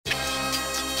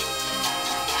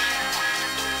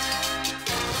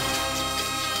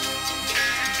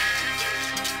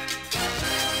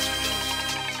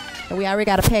We already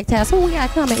got a packed house. Who we got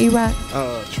coming, E-Rock?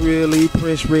 Trilly,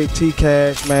 Prince Rick,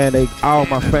 T-Cash, man. They all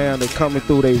my fam. They coming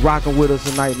through. They rocking with us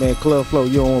tonight, man. Club Flow.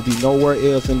 You don't want to be nowhere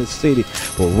else in the city,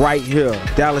 but right here,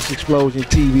 Dallas Xplosion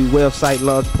TV website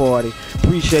launch party,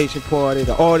 appreciation party.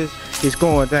 The artist is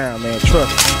going down, man.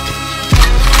 Trust me.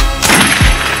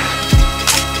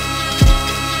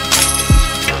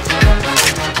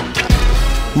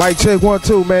 Mic check 1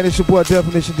 2, man. It's your boy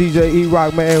Definition DJ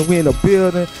E-Rock, man. We in the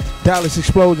building. Dallas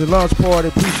Xplosion launch party,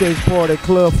 appreciation party,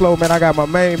 Club Flow, man. I got my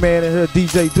main man in here,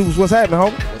 DJ Deuce. What's happening,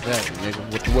 homie? What's happening,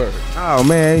 nigga? What's the word? Oh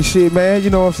man, ain't shit, man. You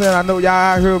know what I'm saying? I know y'all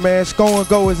out here, man. Score and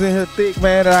Go is in here thick,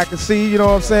 man, that I can see. You know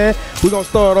what I'm saying? We gonna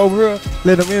start over here.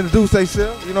 Let them introduce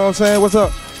themselves. You know what I'm saying? What's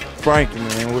up? Frankie,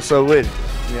 man. What's up with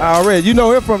it? Yeah. Already, you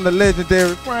know him from the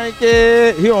legendary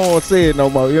Frankie. He don't want to say it no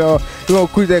more. You know, he gonna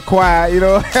quit that quiet. You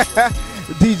know.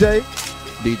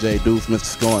 DJ Deuce, Mr.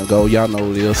 Score and Go. Y'all know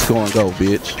what it is. Score and Go,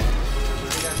 bitch.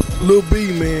 Lil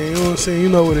B, man. You know what I'm saying? You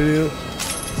know what it is.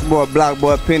 Boy, Black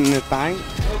Boy pinning this thing.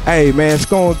 Hey, man.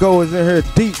 Score and Go is in here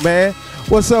deep, man.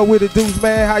 What's up with it, Deuce,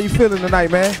 man? How you feeling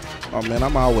tonight, man? Oh, man,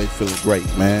 I'm always feeling great,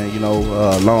 man. You know,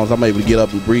 as long as I'm able to get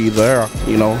up and breathe the air,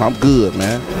 you know, I'm good,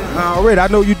 man. Already, I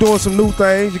know you're doing some new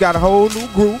things. You got a whole new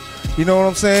group. You know what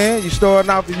I'm saying? You starting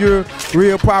out the year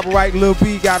real proper, right? Lil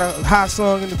B got a hot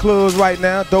song in the clubs right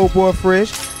now. Dope Boy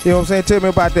Fresh. You know what I'm saying? Tell me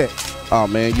about that. Oh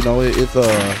man, you know it's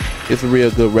a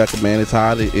real good record, man. It's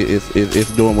hot.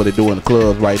 It's doing what it do in the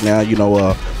clubs right now. You know,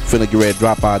 finna get ready to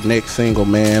drop our next single,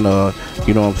 man.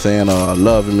 You know what I'm saying?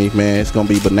 Loving Me, man. It's gonna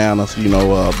be bananas. You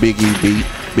know, Big E beat.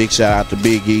 Big shout out to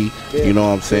Big E. You know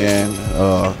what I'm saying?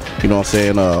 You know what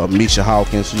I'm saying? Misha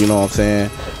Hawkins. You know what I'm saying?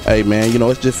 Hey man, you know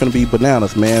it's just finna be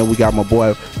bananas, man. We got my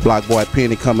boy Block Boy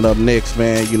Penny coming up next,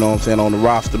 man. You know what I'm saying, on the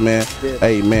roster, man. Yeah.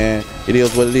 Hey man, it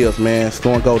is what it is, man. It's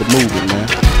gonna go to moving, man.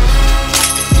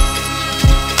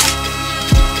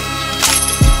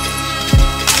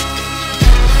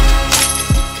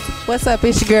 What's up?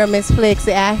 It's your girl Miss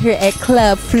Flexy out here at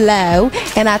Club Flow,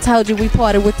 and I told you we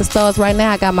party with the stars right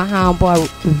now. I got my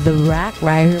homeboy The Rock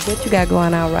right here. What you got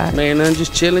going on, Rock? Man, I'm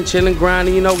just chilling,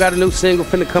 grinding. You know, got a new single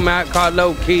finna come out called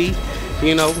Low Key.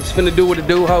 You know, it's finna do what it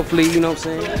do. Hopefully, you know what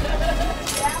I'm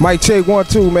saying. Mic check 1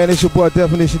 2, man. It's your boy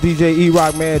Definition DJ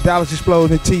E-Rock, man. Dallas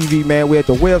Xplosion TV, man. We're at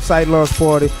the website launch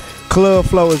party. Club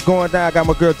Flow is going down. I got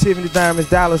my girl Tiffany Diamonds,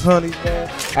 Dallas Honey, man.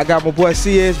 I got my boy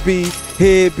CSB,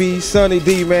 Head B, Sunny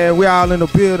D, man. We all in the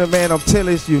building, man. I'm telling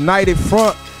you, it's united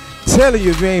front. Telling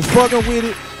you, if you ain't fucking with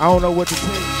it, I don't know what to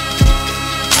tell you.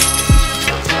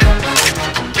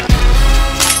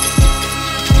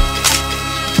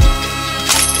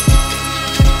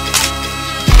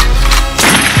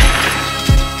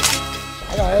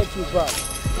 I got an attitude problem.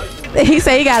 He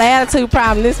said he got an attitude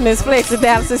problem. This Miss Flex at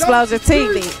Dallas Xplosion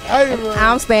TV.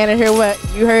 I'm standing here. What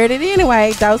you heard it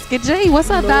anyway. Doski G, what's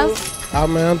up, Dos? Oh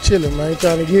man, I'm chilling, man.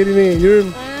 Trying to get it in. You hear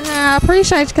me? I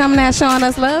appreciate you coming out showing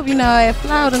us love. You know, at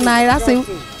Flow tonight. I see.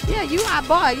 Yeah, you our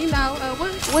boy. You know,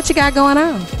 what you got going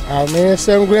on? Oh man,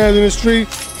 7 grams in the street,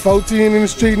 14 in the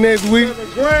street next week,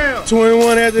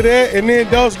 21 after that, and then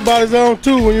Doski bought his own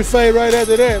too. When you fade right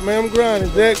after that, man, I'm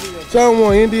grinding, Jack.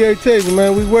 Someone NDA Texas,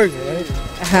 man, we working, man.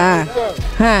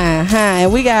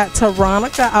 And we got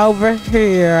Taronica over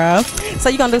here. So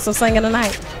you gonna do some singing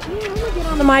tonight? Yeah, I'm gonna get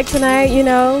on the mic tonight, you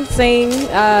know, sing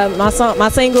my song, my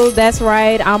single, That's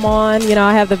Right, I'm on. You know,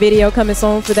 I have the video coming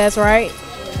soon for That's Right.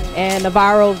 And the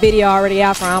viral video already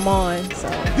out for I'm On. So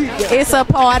it's a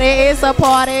party,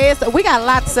 we got a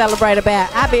lot to celebrate about.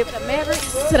 I be to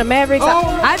the Mavericks.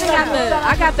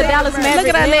 I got the Dallas Mavericks.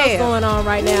 Look at that going on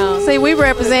right now. See, we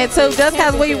represent too. Just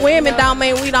because we women don't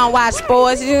mean we don't watch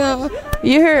sports. You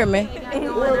hear me?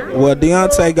 Well,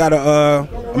 Deontay got a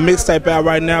mixtape out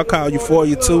right now called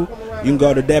Euphoria 2. You can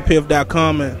go to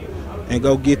thatpiff.com and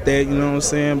go get that, you know what I'm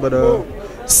saying? But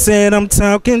said I'm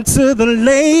talking to the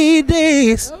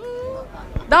ladies.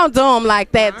 Don't do them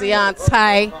like that,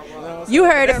 Deontay. You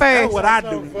heard it first. That's what I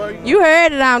do. You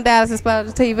heard it on Dallas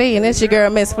Xplosion TV, and it's your girl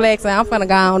Miss Flex, and I'm finna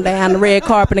go on down the red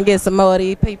carpet and get some more of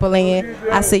these people in.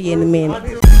 I'll see you in a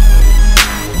minute.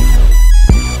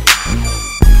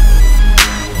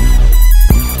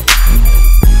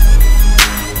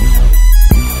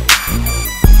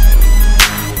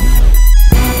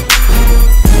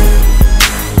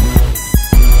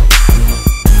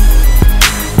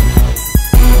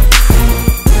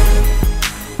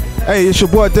 Hey, it's your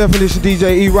boy Definition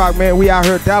DJ E-Rock, man. We out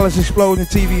here at Dallas Xplosion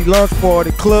TV launch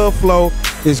party. Club Flow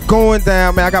is going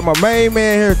down, man. I got my main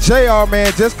man here, JR,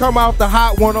 man. Just come off the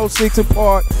Hot 106 in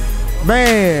Park.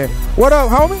 Man, what up,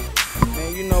 homie?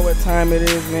 Man, you know know what time it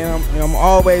is, man. I'm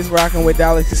always rocking with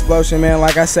Dallas Xplosion, man.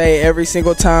 Like I say every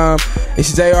single time,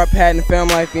 it's J.R. Patton, the Film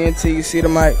Life ENT. You see the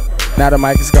mic? Now the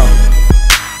mic is gone.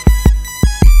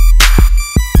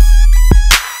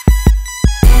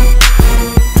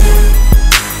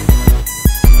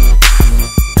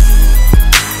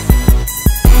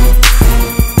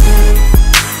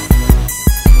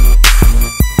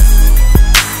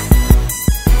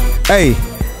 Hey,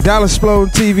 Dallas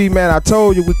Xplosion TV, man. I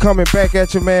told you we coming back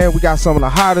at you, man. We got some of the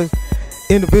hottest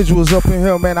individuals up in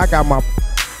here, man. I got my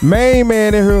main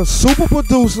man in here, super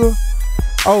producer.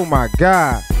 Oh my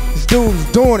God, this dude's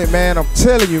doing it, man. I'm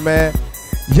telling you, man.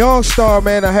 Young Star,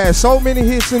 man. I had so many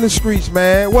hits in the streets,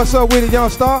 man. What's up with it, Young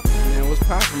Star? Man, what's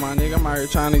poppin', my nigga? I'm out here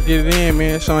trying to get it in,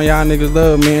 man. Showing y'all niggas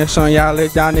love, man. Showing y'all,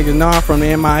 let y'all niggas know I'm from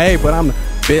the MIA, but I'm the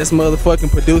best motherfucking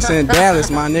producer in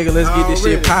Dallas, my nigga. Let's get this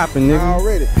shit poppin', nigga.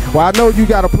 Already. Well, I know you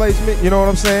got a placement, you know what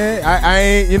I'm saying? I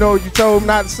ain't, you know, you told me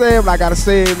not to say it, but I gotta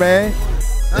say it, man.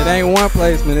 It ain't one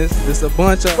placement, it's a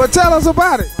bunch of. But tell us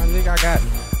about it. My nigga,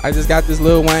 I just got this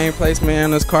Lil Wayne placement on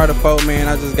this Carter 4, man.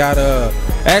 I just got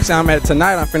actually I'm at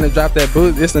tonight. I'm finna drop that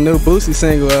It's the new Boosie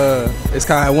single. It's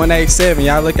called 187.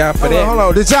 Y'all look out for that. Hold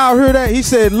on. Did y'all hear that? He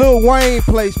said Lil Wayne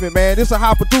placement, man. This a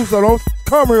hot producer. Don't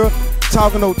come here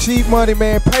talking no cheap money,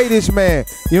 man. Pay this man.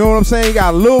 You know what I'm saying? You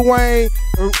got Lil Wayne,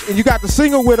 and you got the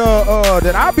single with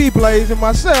that I be blazing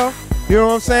myself. You know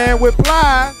what I'm saying? With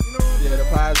P.A.I.D. Yeah, the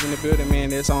P.A.I.D's in the building,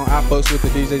 man. It's on I Fucks With The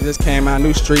DJ. Just came out,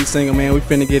 new street single, man. We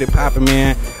finna get it poppin',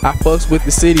 man. I fucks with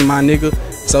the city, my nigga.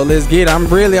 So let's get it. I'm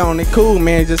really on it cool,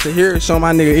 man. Just to hear it, show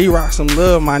my nigga E-Rock some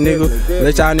love, my nigga.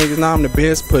 Let y'all niggas know I'm the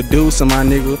best producer, my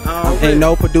nigga. Ain't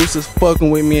no producers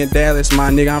fucking with me in Dallas, my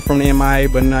nigga. I'm from the MIA,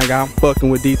 but nigga, I'm fucking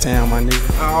with D-Town, my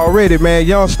nigga. Already, man.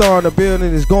 Young Star in the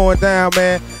building is going down,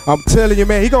 man. I'm telling you,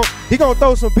 man. He gonna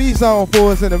throw some beats on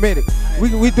for us in a minute. We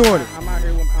doing it. I'm out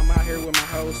here with my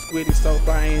whole Squiddy, So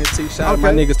Fly, ENT. Shout out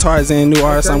my niggas Tarzan, new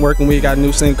artist I'm working with. Got a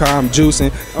new single called I'm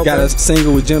Juicing. Got a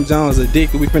single with Jim Jones,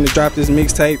 Addicted. We finna drop this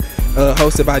mixtape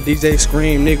hosted by DJ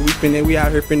Scream, nigga. We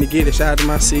out here finna get it. Shout out to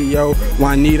my CEO,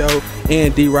 Juanito,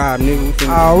 and D-Rob, nigga.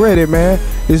 Already, man.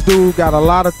 This dude got a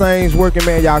lot of things working,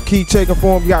 man. Y'all keep checking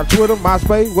for him. You got Twitter,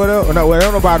 MySpace, what else? No,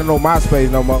 don't nobody know MySpace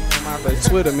no more. MySpace,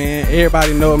 Twitter, man.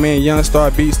 Everybody know it, man. Young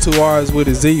Star Beats, 2 R's with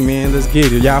a Z, man. Let's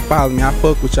get it. Y'all follow me. I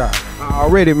fuck with y'all.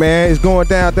 Already, man. It's going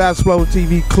down Dallas Xplosion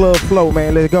TV Club Flow,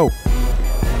 man. Let's go.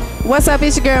 What's up?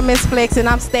 It's your girl Miss Flex, and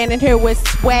I'm standing here with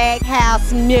Swag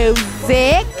House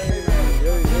Music.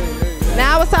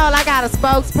 Now I was told I got a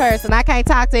spokesperson. I can't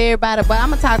talk to everybody, but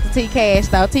I'm gonna talk to T Cash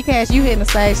though. T Cash, you hitting the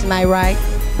stage tonight, right?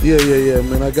 Yeah,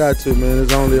 man. I got to, man.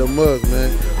 It's only a must,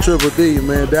 man. Triple D,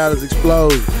 man. Dallas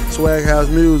Xplosion. Swag House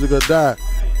Music or die.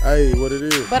 Hey, what it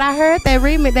is. But I heard that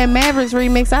remix, that Mavericks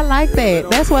remix. I like that.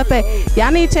 That's what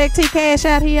y'all need to check T Cash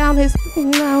out. He on his,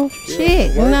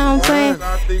 shit. You know what I'm saying?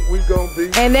 I think we gonna be.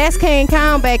 And that's King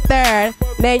Kong back there.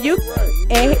 Now you,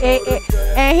 and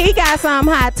he got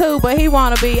something hot too, but he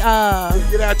wanna be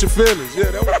Get out your feelings. Yeah,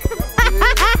 that was.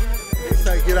 It's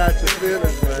like get out your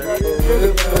feelings, man.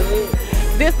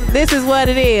 This is what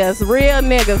it is. Real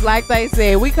niggas, like they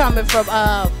said. We coming from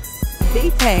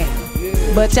D-Town.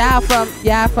 But y'all from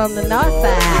the north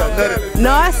side.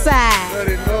 North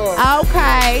side.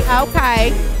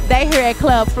 Okay. They here at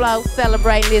Club Flow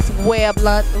celebrating this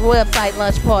website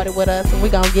lunch party with us, and we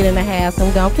gonna get in the house and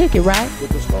we gonna kick it, right?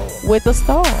 With the stars. With the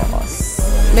stars.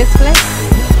 Miss Flex.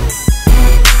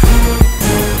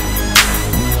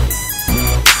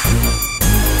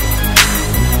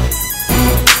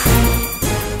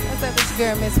 What's up, it's your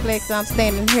girl Miss Flex. I'm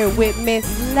standing here with Miss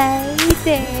Lady.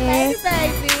 Hey,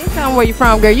 baby. Tell them where you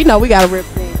from, girl. You know we gotta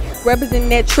represent. Representing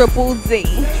that Triple D.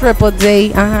 Triple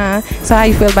D, So how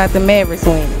you feel about the Mavericks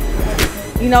winning?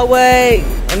 You know what?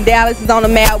 And Dallas is on the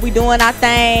map. We doing our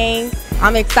thing.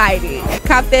 I'm excited.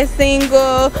 Cop that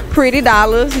single, Pretty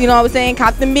Dollars. You know what I'm saying?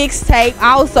 Cop the mixtape,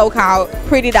 also called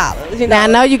Pretty Dollars. You know? Now I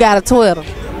know you got a Twitter.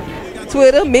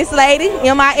 Twitter, Miss Lady,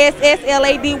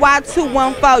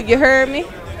 MISSLADY214. You heard me?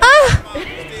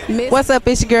 What's up?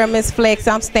 It's your girl Miss Flex.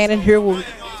 I'm standing here with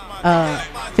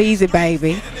Feezy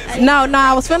Baby. No,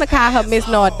 I was finna call her Miss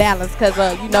North Dallas because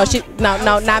she not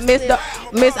Miss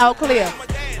Oak Cliff.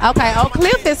 Okay, Oak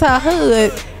Cliff is her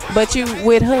hood, but you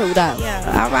with who though? Yeah,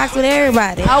 I rock with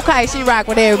everybody. Okay, she rock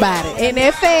with everybody. And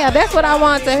it fair. That's what I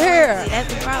want to hear. That's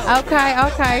the problem.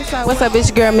 Okay. So what's up? It's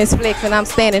your girl Miss Flex, and I'm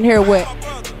standing here with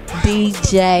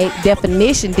DJ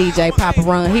Definition DJ Papa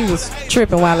Run. He was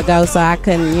tripping a while ago, so I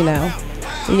couldn't,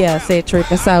 said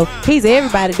tripping. So he's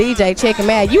everybody DJ. Check him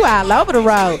out. You all over the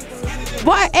road.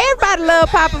 Boy, everybody love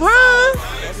Papa Run.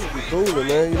 cooling,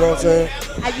 man. You know what I'm saying?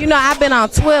 You know, I've been on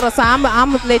Twitter, so I'm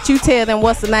gonna let you tell them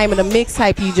what's the name of the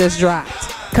mixtape you just dropped,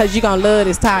 cause you gonna love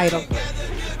this title.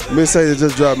 Mixtape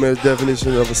just dropped, man. The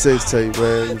definition of a sex tape,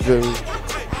 man. You feel me?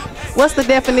 What's the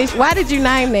definition? Why did you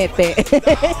name that?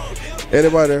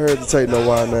 Anybody that heard the tape know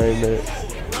why I named that. You know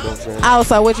what I'm saying? Oh,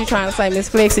 so what you trying to say, Miss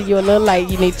Flexie? You a little late.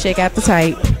 You need to check out the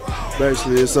tape.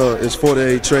 Basically, it's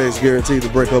 48 tracks guaranteed to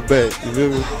break her back. You feel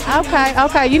me?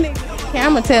 Okay. You need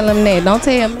camera tell them that. Don't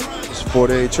tell me. It's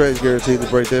 48 tracks guaranteed to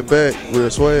break that back. Real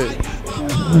swag.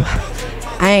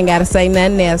 I ain't gotta say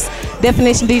nothing else.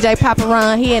 Definition DJ Papa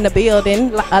Ron, he in the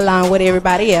building along with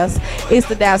everybody else. It's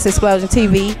the Dallas Xplosion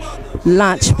TV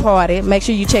launch party. Make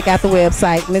sure you check out the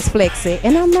website, Miss Flexie.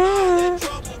 And I'm not.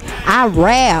 I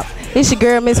rap. It's your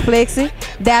girl, Miss Flexie,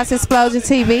 Dallas Xplosion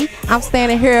TV. I'm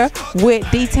standing here with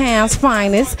D-Town's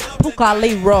finest, Puka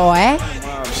Leroy.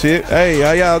 Shit. Hey,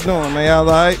 how y'all doing, man? Y'all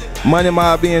all right? Money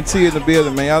Mob BNT in the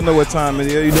building, man. Y'all know what time it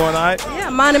is. You doing all right? Yeah,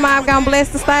 Money Mob gonna bless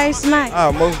the stage tonight.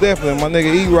 Oh, most definitely. My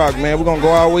nigga E-Rock, man. We're gonna go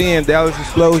all the way in. Dallas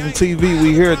Xplosion TV.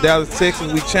 We here at Dallas,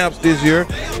 Texas. We champs this year.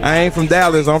 I ain't from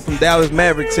Dallas. I'm from Dallas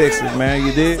Maverick, Texas, man.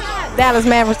 You did? Dallas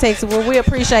Maverick, Texas. Well, we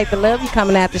appreciate the love you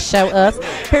coming out to show us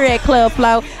here at Club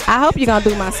Flow. I hope you're gonna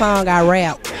do my song, I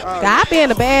Rap. I be in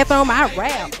the bathroom, I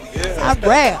rap.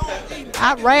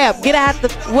 I rap. Get out the,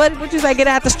 what you say, get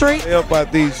out the street? Help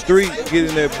out these streets. Get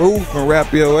in that booth and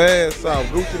rap your ass off.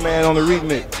 Gucci Man on the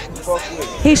remix.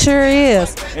 He sure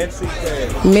is.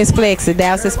 Miss Flexie,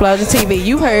 Dallas Xplosion TV.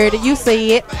 You heard it, you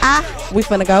see it. We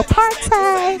finna go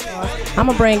party. I'm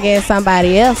gonna bring in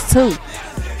somebody else too.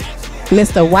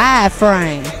 Mr. Wide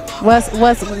Frame. What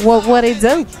it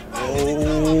do?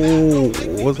 Oh,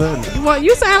 what's that?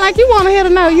 You sound like you want to hear to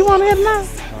know. You want to hear to know?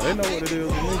 They know what it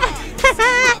is.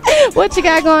 What you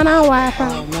got going on, Wide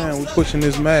Frame? Oh man, we pushing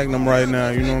this Magnum right now.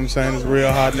 You know what I'm saying? It's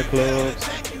real hot in the clubs,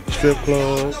 strip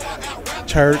clubs,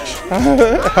 church.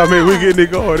 I mean, we getting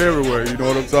it going everywhere. You know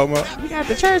what I'm talking about? You got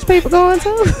the church people going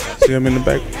too? See them in the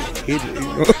back. You know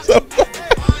what I'm talking about?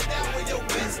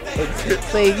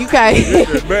 See, you can't.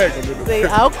 See,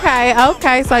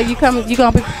 okay. So you gonna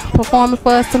be performing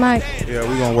for us tonight? Yeah,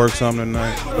 we gonna work something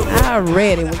tonight.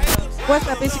 Already. What's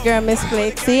up? It's your girl, Miss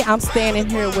Flexie. I'm standing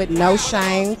here with No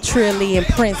Shame, Trilly, and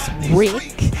Prince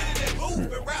Rick.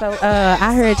 So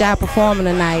I heard y'all performing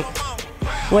tonight.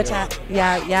 What y'all?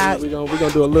 We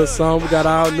gonna do a little song. We got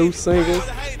all new singles.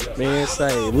 Man,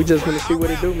 say we just wanna see what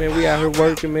it do, man. We out here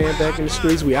working, man, back in the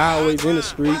streets. We always in the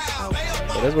streets. So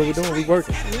that's what we doing. We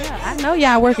working. Yeah, I know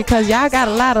y'all working because y'all got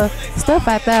a lot of stuff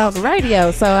out there on the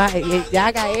radio. So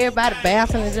y'all got everybody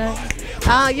bouncing and jumping.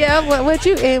 Yeah. What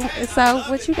you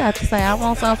got to say? I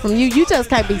want something from you. You just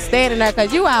can't be standing there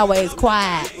because you always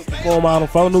quiet. Perform out on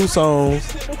 4 new songs.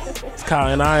 It's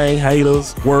called "And I Ain't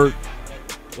Haters." Work.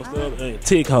 What's the other?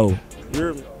 Tick Ho.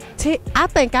 I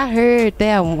think I heard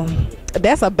that one.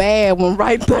 That's a bad one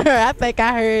right there. I think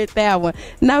I heard that one.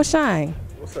 No Shame.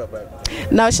 What's up, baby?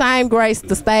 No Shame graced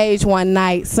the stage one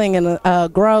night singing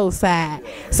Grove Side.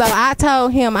 So I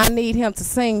told him I need him to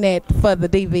sing that for the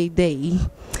DVD.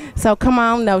 So come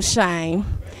on, No Shame.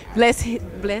 Bless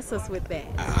us with that.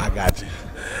 I got you.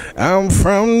 I'm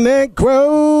from that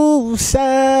Grove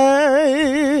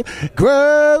Side,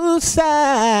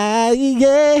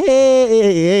 yeah.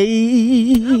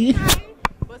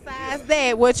 Besides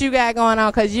that, what you got going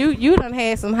on? Cause you done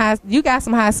had some high, you got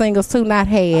some high singles too. Not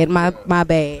had my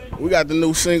bad. We got the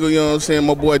new single, you know what I'm saying?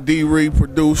 My boy D Reed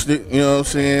produced it, you know what I'm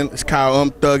saying? It's called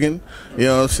I'm Thuggin', you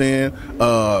know what I'm saying?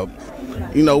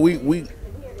 You know,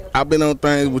 I've been on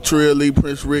things with Trill Lee,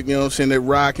 Prince Rick, you know what I'm saying? They're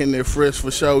rocking, they're fresh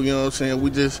for show, you know what I'm saying? We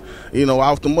just, you know,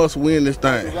 off the muscle, we in this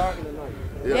thing.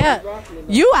 Yeah,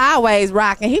 you always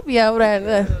rocking. He be over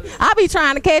there. I be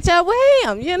trying to catch up with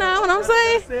him. You know what I'm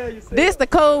saying? This the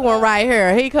cool one right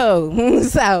here. He cool.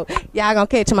 So y'all gonna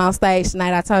catch him on stage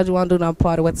tonight. I told you won't do no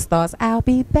party with the stars. I'll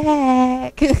be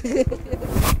back.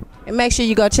 And make sure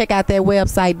you go check out that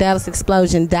website,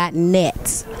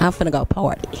 DallasXplosion.net. I'm finna go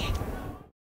party.